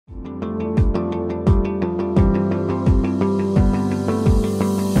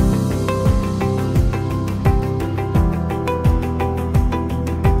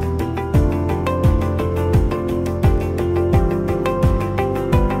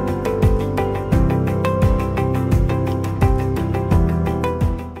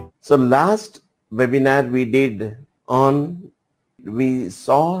So last webinar we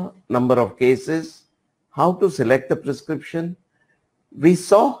saw number of cases, how to select the prescription. We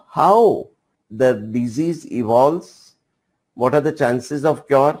saw how the disease evolves, what are the chances of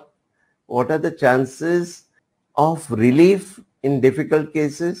cure, what are the chances of relief in difficult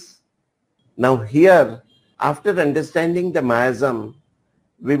cases. Now here, after understanding the miasm,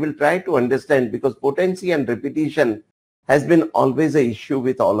 we will try to understand, because potency and repetition has been always an issue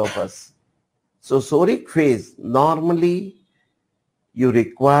with all of us. So psoric phase, normally you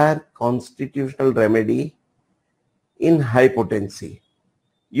require constitutional remedy in high potency.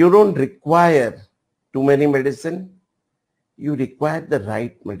 You don't require too many medicine. You require the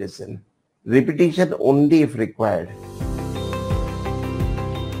right medicine. Repetition only if required.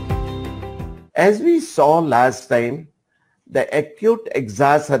 As we saw last time, the acute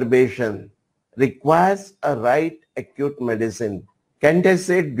exacerbation requires a right acute medicine. Candace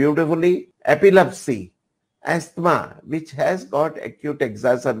said beautifully, epilepsy, asthma, which has got acute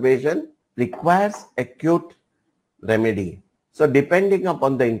exacerbation, requires acute remedy. So depending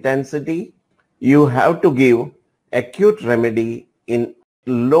upon the intensity, you have to give acute remedy in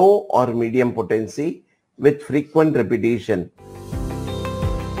low or medium potency with frequent repetition.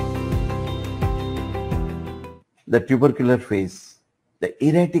 The tubercular phase, the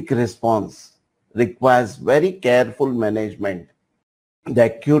erratic response requires very careful management. The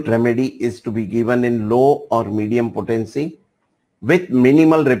acute remedy is to be given in low or medium potency with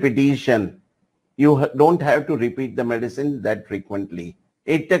minimal repetition. You don't have to repeat the medicine that frequently.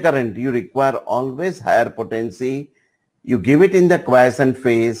 Intercurrent, you require always higher potency. You give it in the quiescent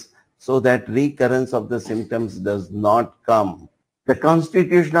phase so that recurrence of the symptoms does not come. The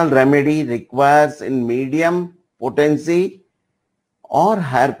constitutional remedy requires in medium potency or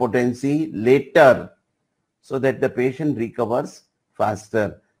higher potency later so that the patient recovers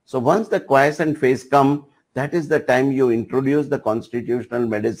faster. So once the quiescent phase comes, that is the time you introduce the constitutional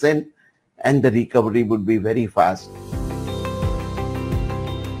medicine and the recovery would be very fast.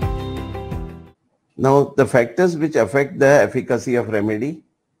 Now the factors which affect the efficacy of remedy,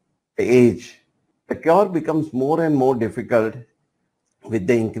 the age. The cure becomes more and more difficult with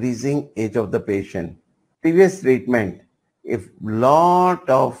the increasing age of the patient. Previous treatment, if lot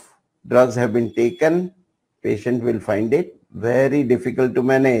of drugs have been taken, patient will find it very difficult to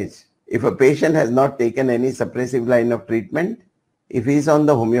manage. If a patient has not taken any suppressive line of treatment, if he is on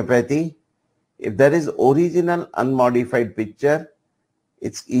the homeopathy, if there is original unmodified picture,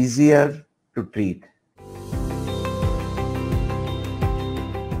 it's easier to treat.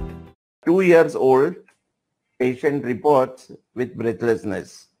 2 years old, patient reports with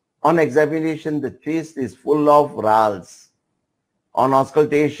breathlessness. On examination, the chest is full of rales. On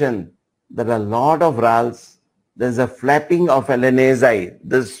auscultation, there are a lot of rales. There's a flapping of LNASI.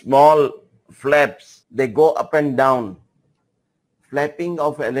 The small flaps, they go up and down. Flapping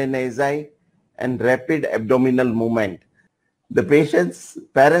of LNASI and rapid abdominal movement. The patient's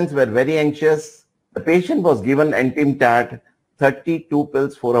parents were very anxious. The patient was given Antimtat 32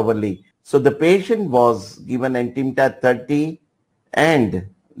 pills 4 hourly. So the patient was given Antimtat 30 and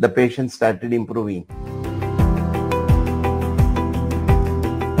the patient started improving.